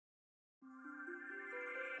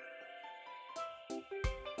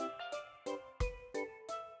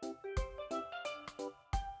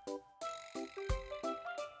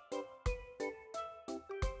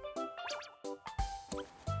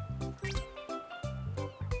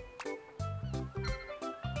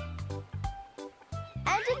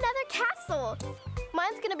another castle.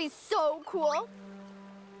 Mine's gonna be so cool.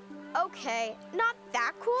 Okay, not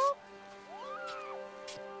that cool.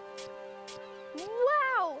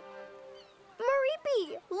 Wow!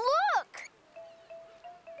 Maripi, look!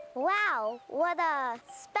 Wow, what a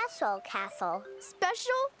special castle.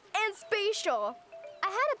 Special and spatial. I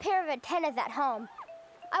had a pair of antennas at home.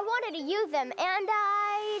 I wanted to use them, and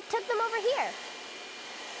I took them over here.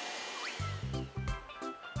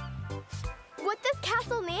 What this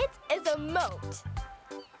castle needs is a moat.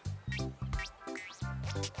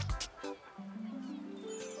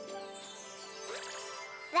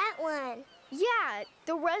 That one. Yeah,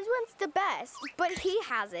 the red one's the best, but he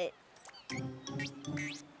has it.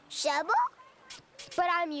 Shovel? But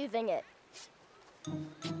I'm using it.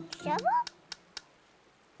 Shovel?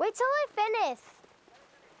 Wait till I finish.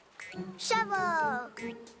 Shovel.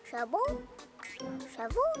 Shovel?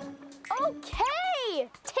 Shovel? Okay!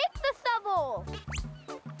 Take the shovel!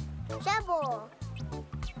 Shovel.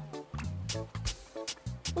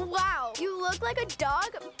 Wow, you look like a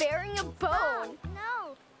dog bearing a bone.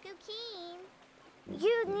 No, Cuquin.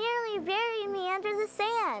 You nearly buried me under the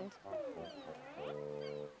sand.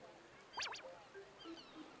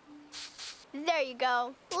 There you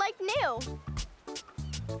go, like new.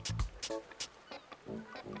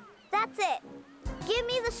 That's it. Give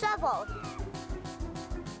me the shovel.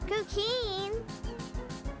 Cuquin.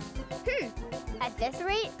 At this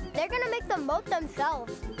rate, they're gonna make the moat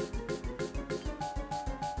themselves.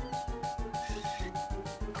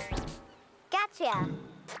 Gotcha.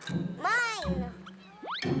 Mine.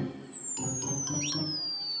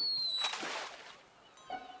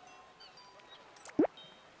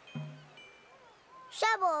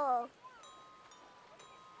 Shovel.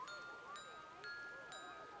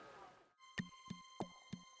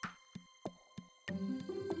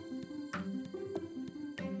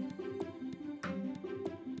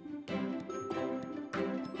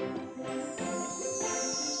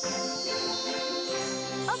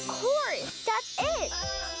 Of course, that's it.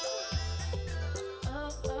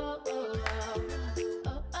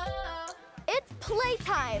 It's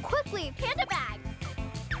playtime. Quickly, panda bag.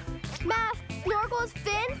 Masks, snorkels,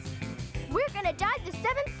 fins. We're gonna dive the 7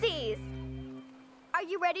 seas. Are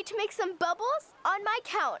you ready to make some bubbles? On my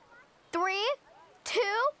count. 3, 2,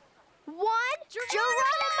 1. Geronimo!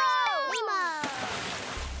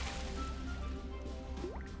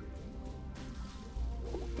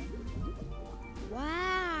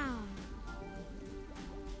 Wow.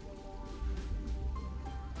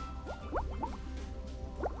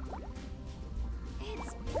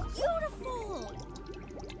 It's beautiful.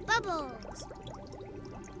 Bubbles.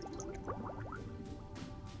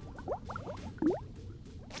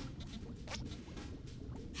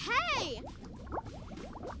 Hey!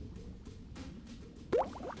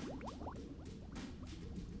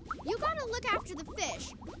 You gotta look after the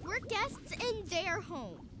fish. We're guests in their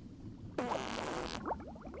home.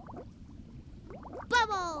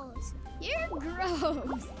 Bubbles. You're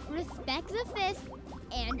gross. Respect the fish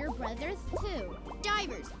and your brothers too.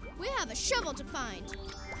 Divers, we have a shovel to find.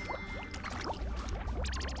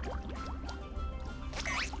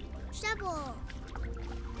 Shovel.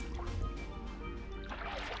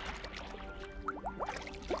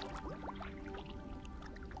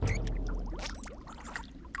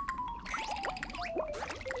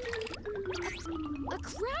 A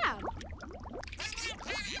crab.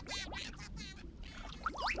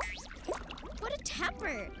 What a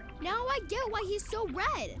temper. Now I get why he's so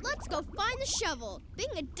red. Let's go find the shovel.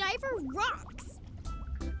 Being a diver rocks.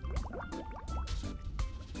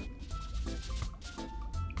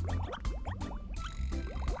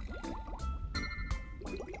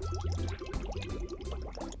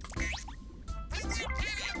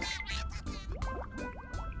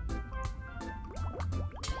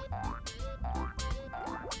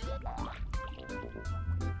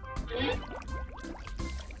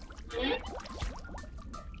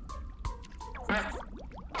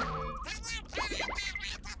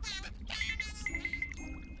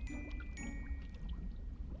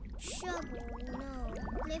 Shovel, no.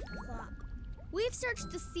 Flip-flop. We've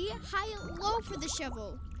searched the sea high and low for the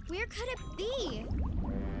shovel. Where could it be?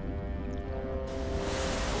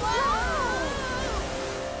 Whoa!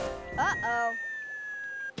 Uh-oh.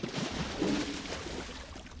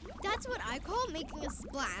 That's what I call making a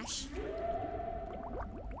splash.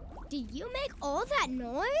 Did you make all that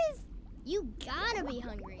noise? You gotta be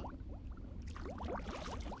hungry.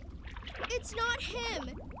 It's not him.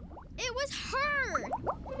 It was her.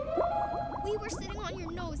 We were sitting on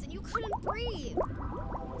your nose and you couldn't breathe.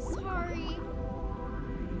 Sorry.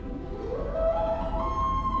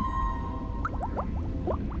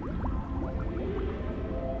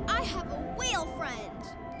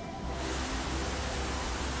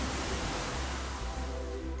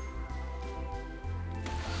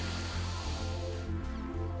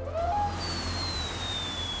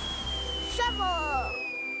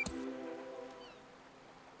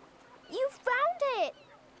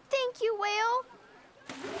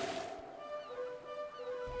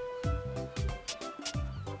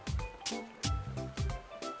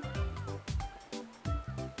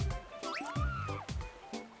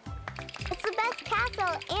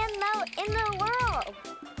 castle and moat in the world.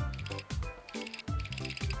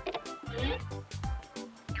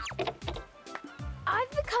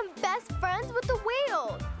 I've become best friends with the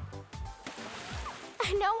whale.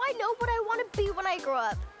 Now I know what I want to be when I grow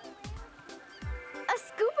up. A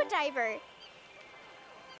scuba diver.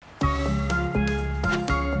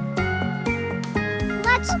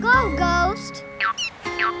 Let's go, Ghost.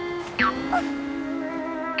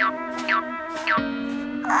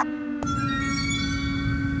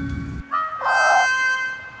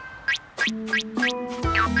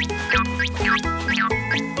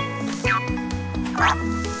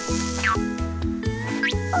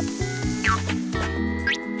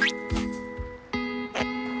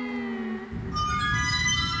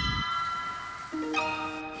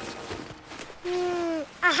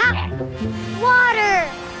 Aha! Water!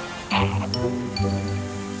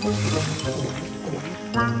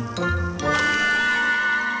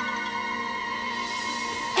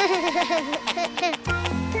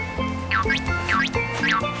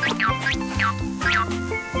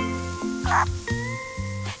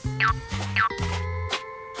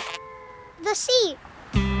 The sea.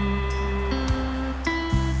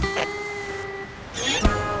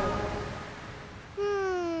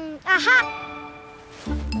 Aha!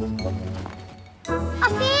 A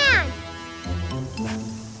fan!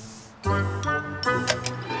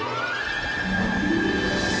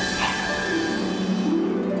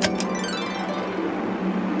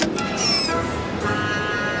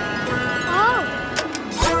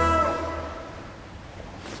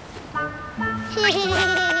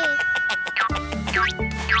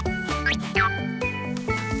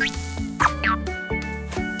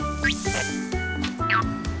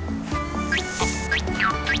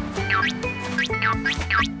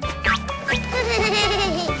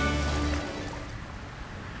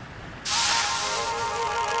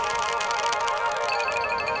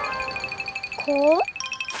 Cool.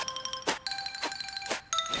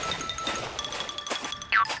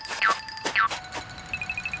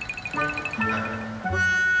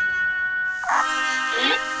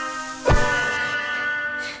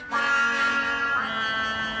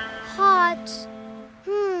 Hot.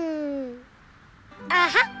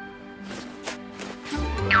 Aha.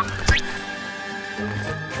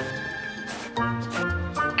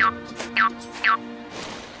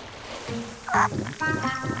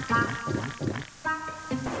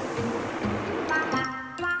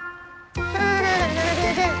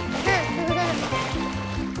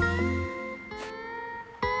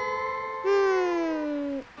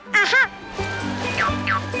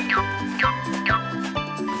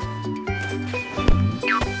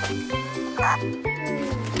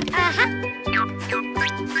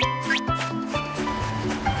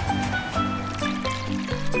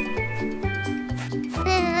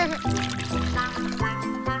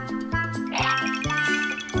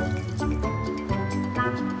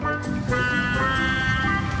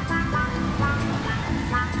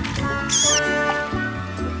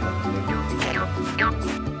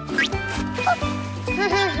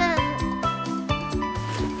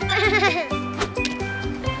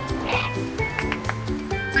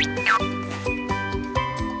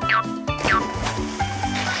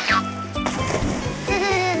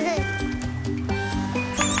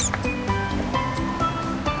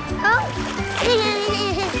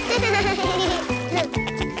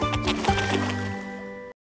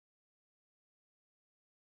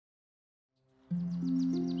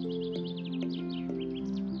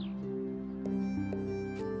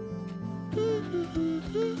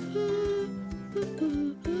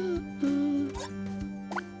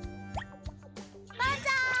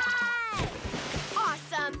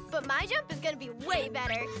 Awesome, but my jump is gonna be way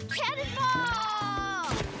better. Cannonball!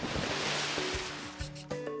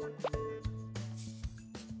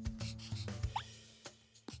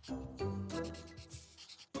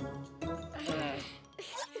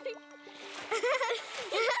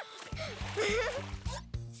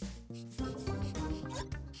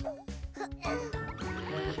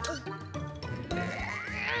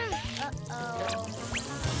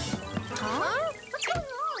 Huh? What's going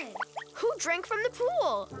on? Who drank from the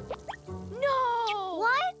pool? No!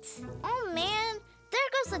 What? Oh, man. There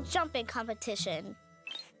goes the jumping competition.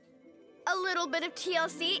 A little bit of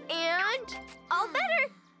TLC and all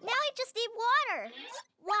better. Now I just need water.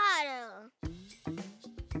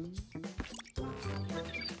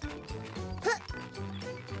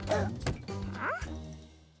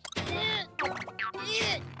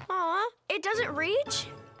 Aw, it doesn't reach?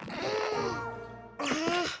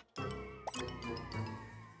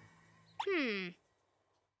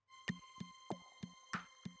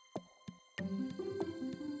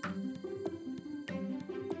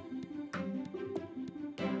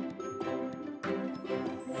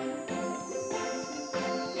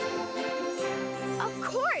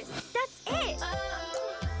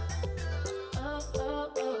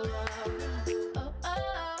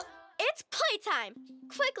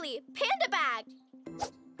 Quickly, panda bag!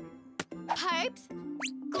 Pipes,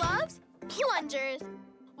 gloves, plungers.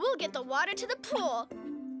 We'll get the water to the pool.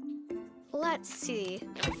 Let's see.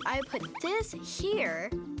 If I put this here,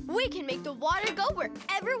 we can make the water go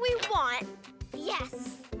wherever we want.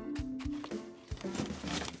 Yes.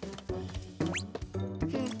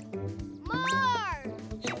 More!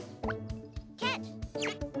 Catch!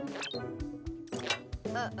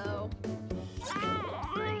 Uh-oh.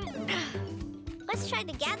 Let's try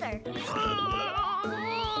together.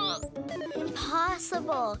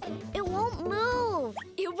 Impossible. It won't move.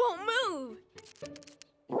 It won't move.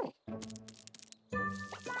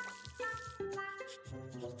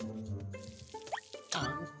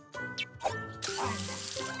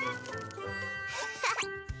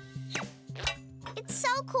 It's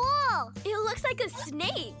so cool. It looks like a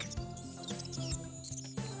snake.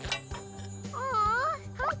 Aw,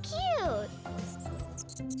 how cute.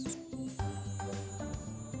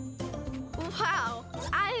 Wow,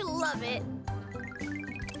 I love it.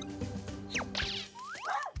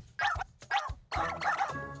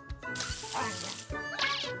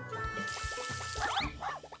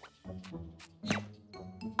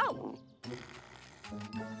 Oh.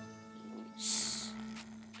 Shh.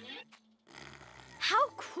 How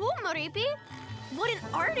cool, Moripi. What an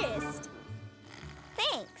artist.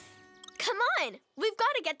 Thanks. Come on, we've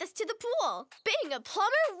got to get this to the pool. Being a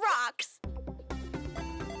plumber rocks.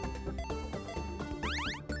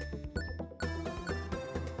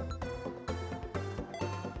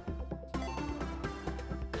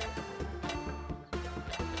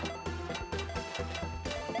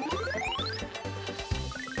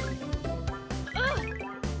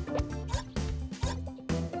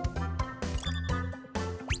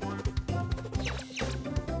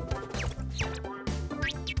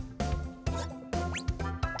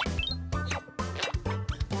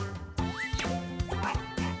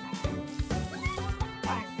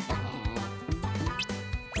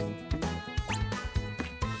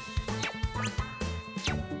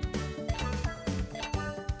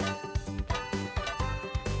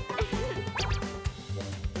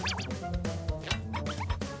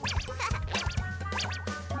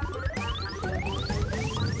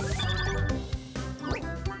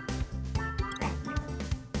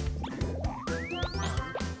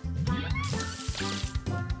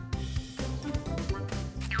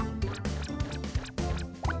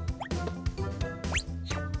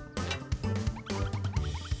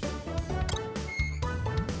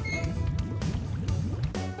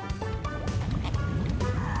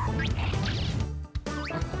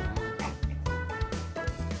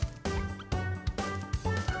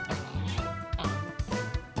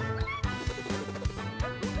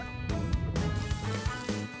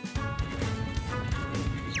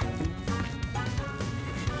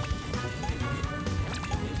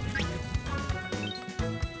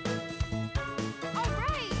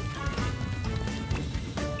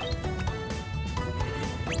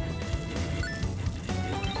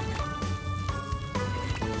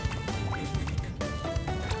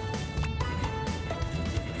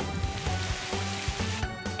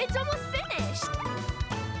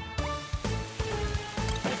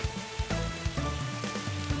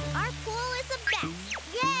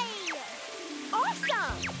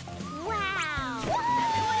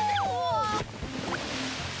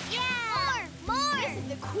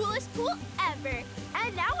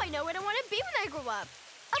 up.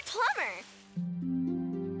 A plumber.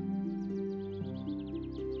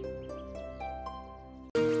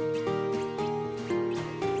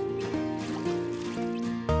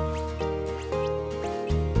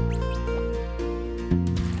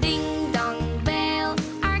 Ding dong bell,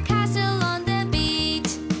 our castle on the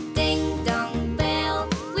beach. Ding dong bell,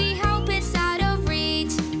 we hope it's out of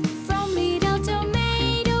reach. From little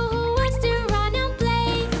tomato who wants to run and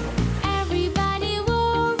play. Everybody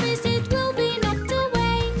worries it will be knocked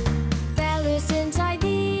away. Bell is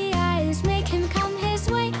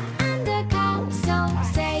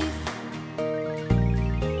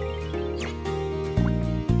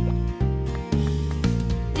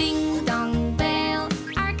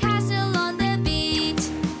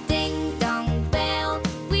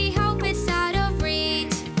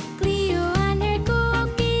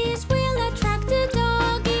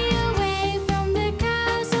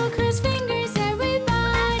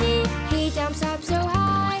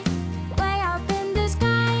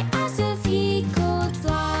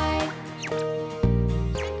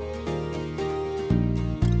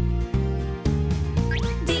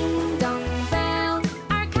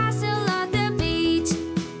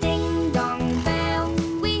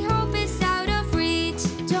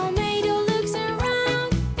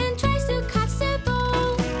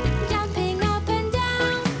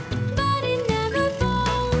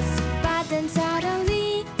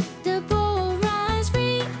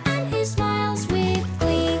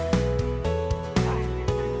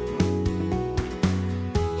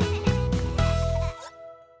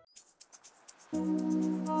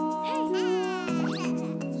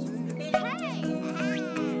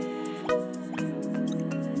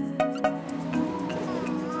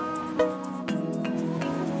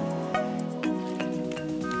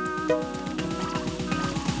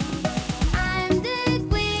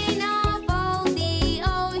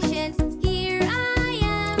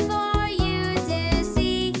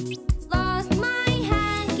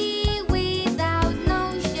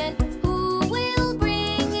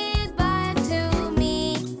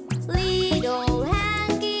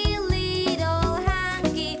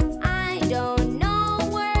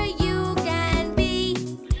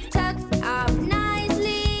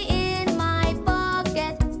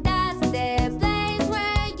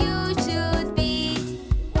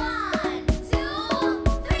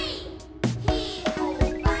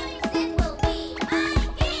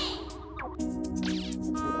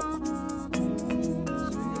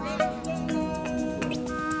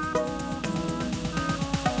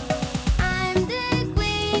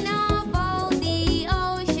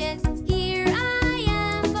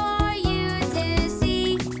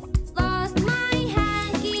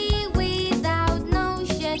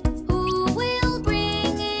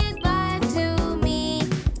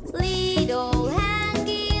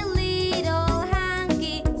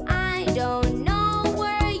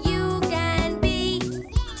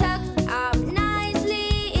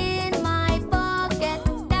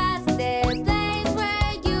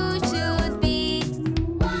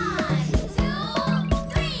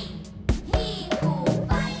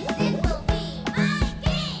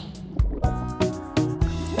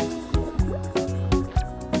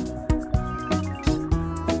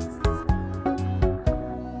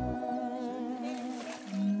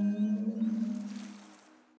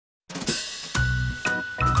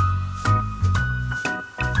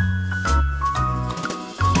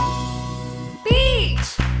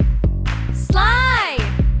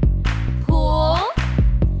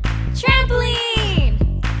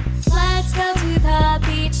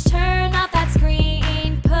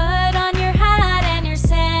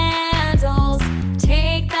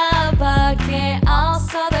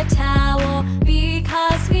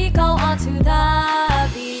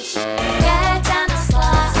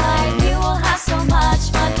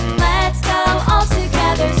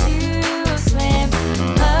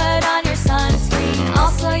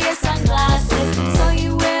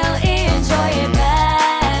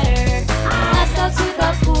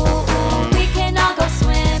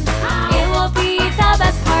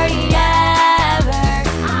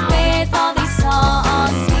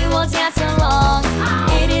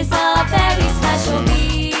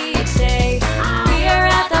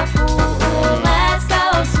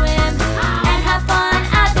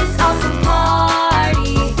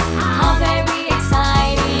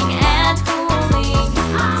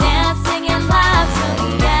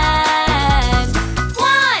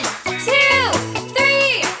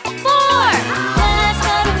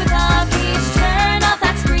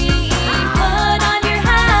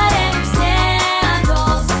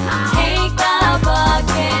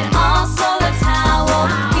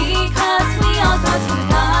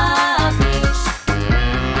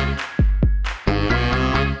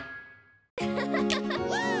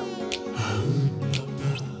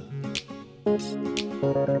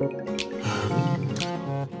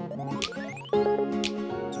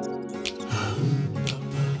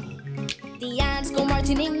ants go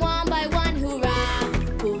marching in one by one, hurrah,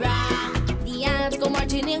 hurrah. The ants go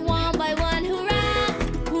marching in one by one, hurrah,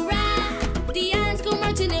 hurrah. The ants go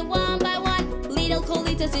marching in one by one. Little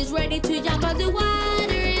Colitas is ready to jump on the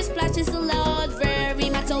water. Splashes a lot, very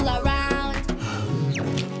much all around.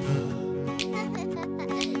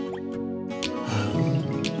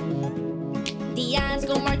 The ants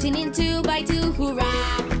go marching in two by two,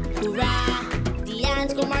 hurrah, hurrah. The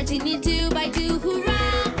ants go marching in two by two,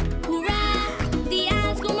 hurrah, hurrah. The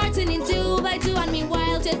ants go marching in two by two, and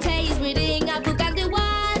meanwhile Tete is reading a book and the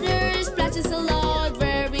water splashes a lot,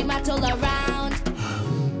 very much all around.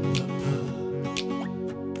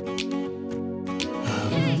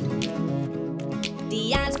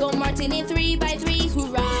 The ants go marching in three by three,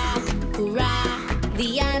 hurrah, hurrah.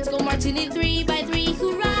 The ants go marching in three by three,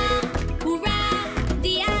 hurrah, hurrah.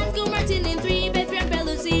 The ants go marching in three by three, and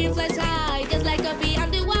Pelusi flies high just like a bee,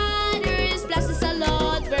 and the water splashes a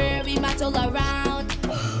lot, very much all around.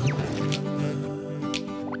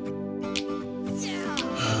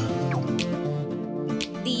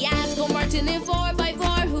 The ants go marching in four by four,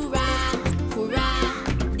 hurrah, hurrah.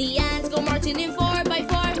 The ants go marching in four by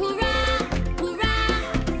four, hurrah, hurrah.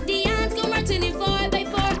 The ants go marching in four by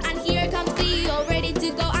four, and here comes Cleo ready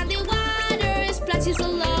to go, and the water splashes a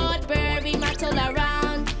lot, very much all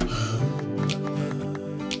around.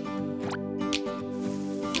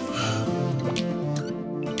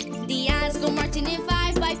 The ants go marching in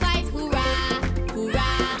five by five, hurrah,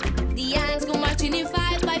 hurrah. The ants go marching in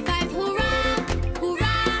five by five, hurrah,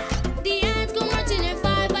 hurrah. The ants go marching in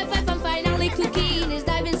five by five, and finally Cuquin is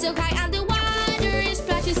diving so high, and the water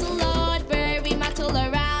splashes a lot, very much all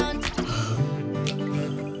around.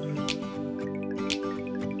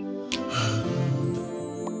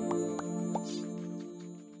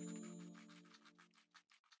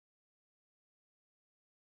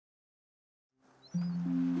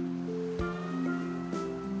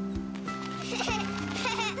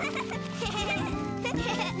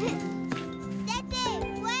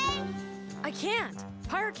 Dede, wait! I can't.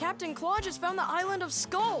 Pirate Captain Claw just found the island of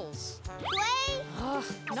skulls. Wait! Ugh,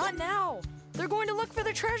 not now. They're going to look for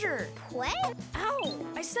the treasure. Wait! Ow!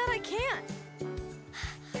 I said I can't.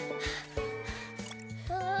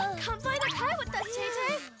 Come fly the kite with us,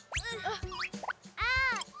 Tay-Tay.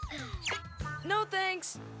 No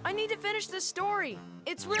thanks. I need to finish this story.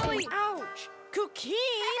 It's really... Ouch! Cuquin!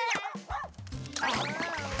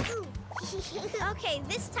 Okay,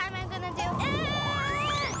 this time I'm gonna do...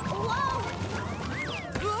 Whoa!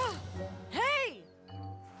 Ugh. Hey!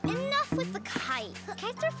 Enough with the kite.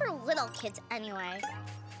 Kites are for little kids anyway.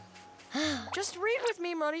 Just read with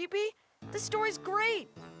me, Maripi. This story's great.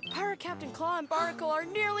 Pirate Captain Claw and Barnacle are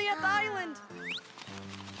nearly at the island.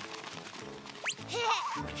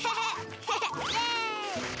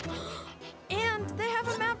 And they have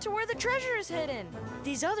a map to where the treasure is hidden.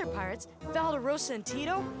 These other pirates, Valderosa and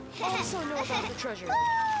Tito, also know about the treasure.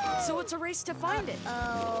 So it's a race to find it.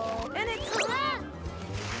 Oh. And it's...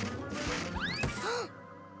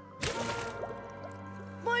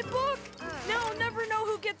 My book! Now I'll never know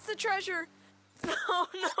who gets the treasure. No,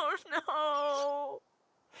 no, no.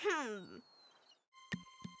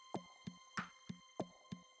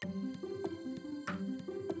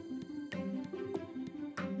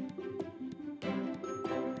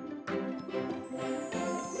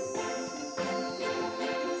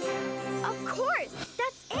 Of course,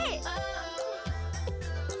 that's it.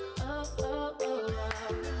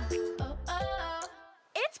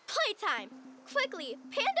 It's playtime. Quickly,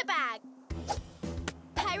 panda bag.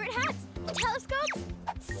 Pirate hats, telescopes,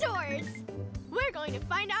 swords. We're going to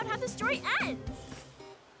find out how the story ends.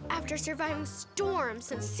 After surviving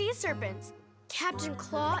storms and sea serpents, Captain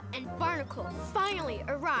Claw and Barnacle finally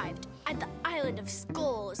arrived at the Island of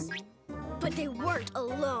Skulls. But they weren't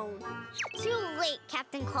alone. Too late,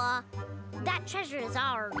 Captain Claw. That treasure is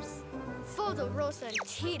ours. Rosa and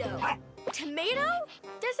Tito. Tomato?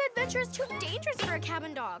 This adventure is too dangerous for a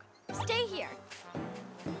cabin dog. Stay here.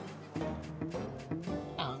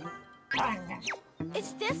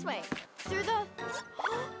 It's this way, through the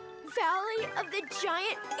Valley of the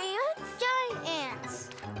Giant Ants? Giant ants.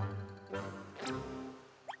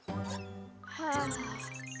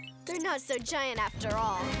 They're not so giant after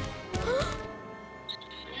all.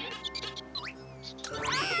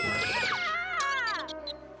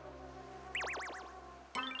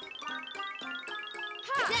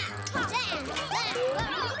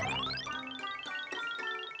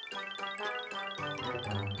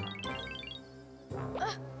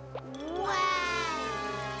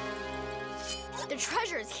 The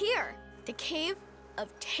treasure is here. The cave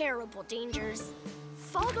of terrible dangers.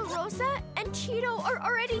 Rosa and Tito are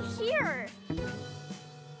already here.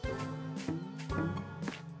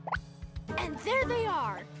 There they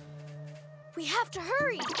are. We have to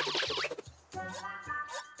hurry.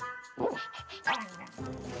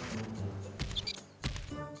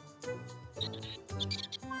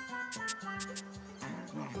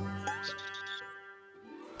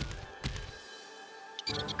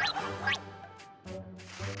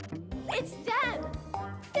 It's them!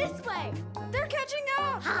 This way! They're catching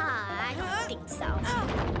up! I don't think so.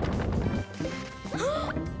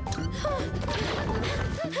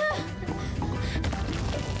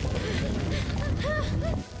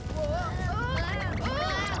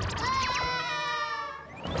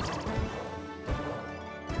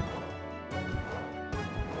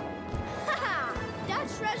 That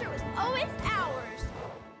treasure was always ours!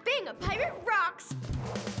 Being a pirate rocks!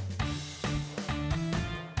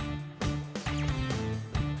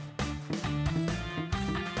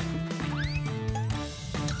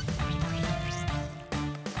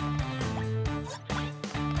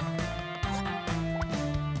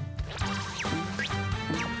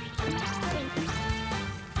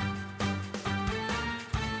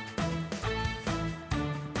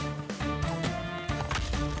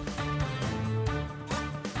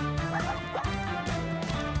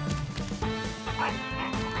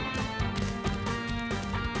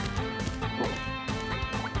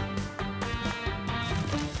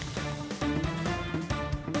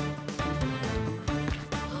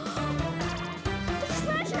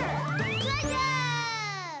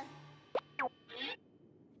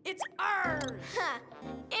 It's ours!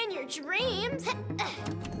 In your dreams!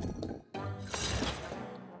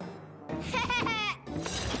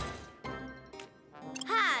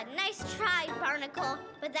 Ha! Nice try, Barnacle.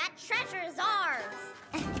 But that treasure is ours.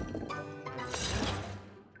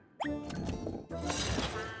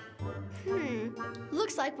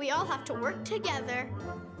 Looks like we all have to work together.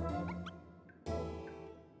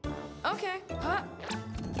 Okay. Huh?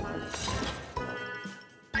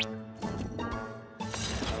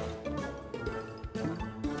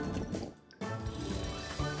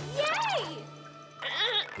 Yay!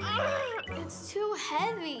 It's too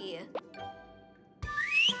heavy.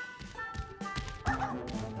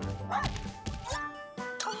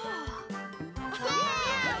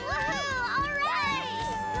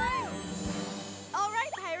 All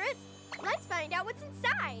right, pirates. Let's find out what's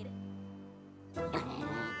inside.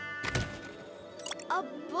 A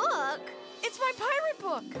book? It's my pirate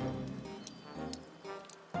book.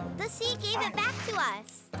 The sea gave it back to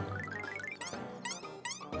us.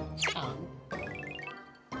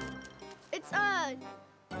 It's,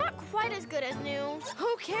 not quite as good as new.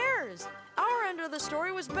 Who cares? Our end of the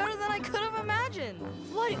story was better than I could have imagined.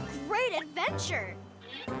 What a great adventure!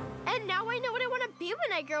 And now I know what I want to be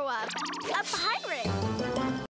when I grow up. A pirate!